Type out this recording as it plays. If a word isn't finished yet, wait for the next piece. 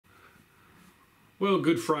Well,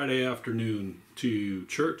 good Friday afternoon to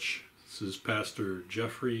church. This is Pastor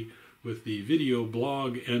Geoffrey with the video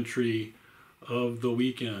blog entry of the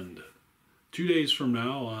weekend. 2 days from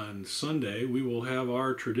now on Sunday, we will have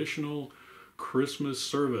our traditional Christmas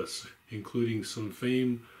service, including some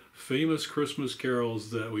famous Christmas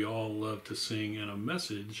carols that we all love to sing, and a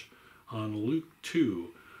message on Luke 2,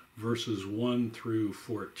 verses 1 through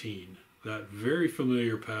 14. That very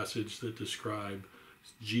familiar passage that describes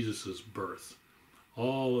Jesus' birth.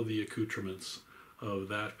 All of the accoutrements of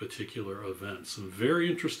that particular event. Some very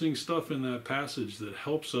interesting stuff in that passage that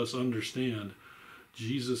helps us understand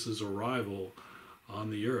Jesus' arrival on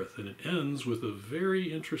the earth. And it ends with a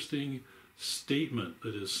very interesting statement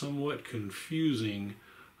that is somewhat confusing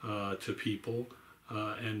to people.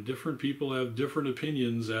 And different people have different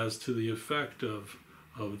opinions as to the effect of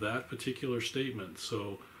that particular statement.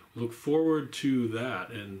 So look forward to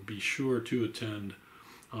that and be sure to attend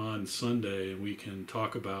on Sunday, and we can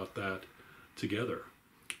talk about that together.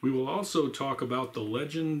 We will also talk about the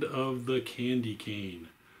legend of the candy cane,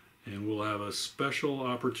 and we'll have a special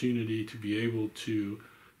opportunity to be able to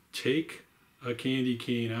take a candy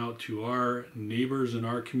cane out to our neighbors in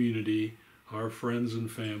our community, our friends and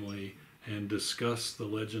family, and discuss the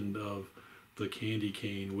legend of the candy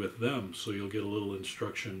cane with them. So you'll get a little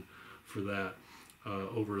instruction for that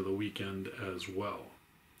over the weekend as well.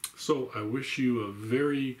 So I wish you a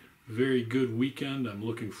very, very good weekend. I'm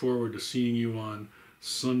looking forward to seeing you on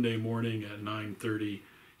Sunday morning at 9:30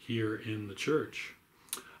 here in the church.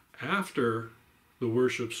 After the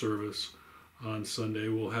worship service on Sunday,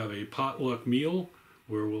 we'll have a potluck meal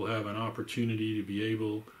where we'll have an opportunity to be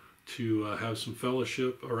able to have some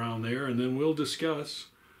fellowship around there, and then we'll discuss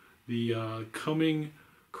the coming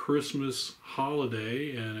Christmas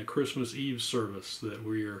holiday and a Christmas Eve service that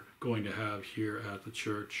we're going to have here at the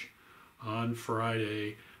church on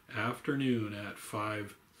Friday afternoon at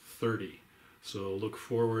 5:30. So look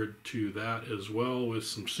forward to that as well, with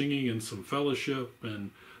some singing and some fellowship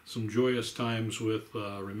and some joyous times with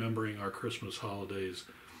remembering our Christmas holidays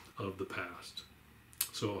of the past.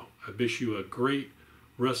 So I wish you a great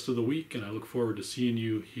rest of the week, and I look forward to seeing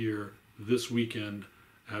you here this weekend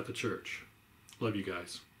at the church. Love you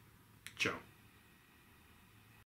guys. Ciao.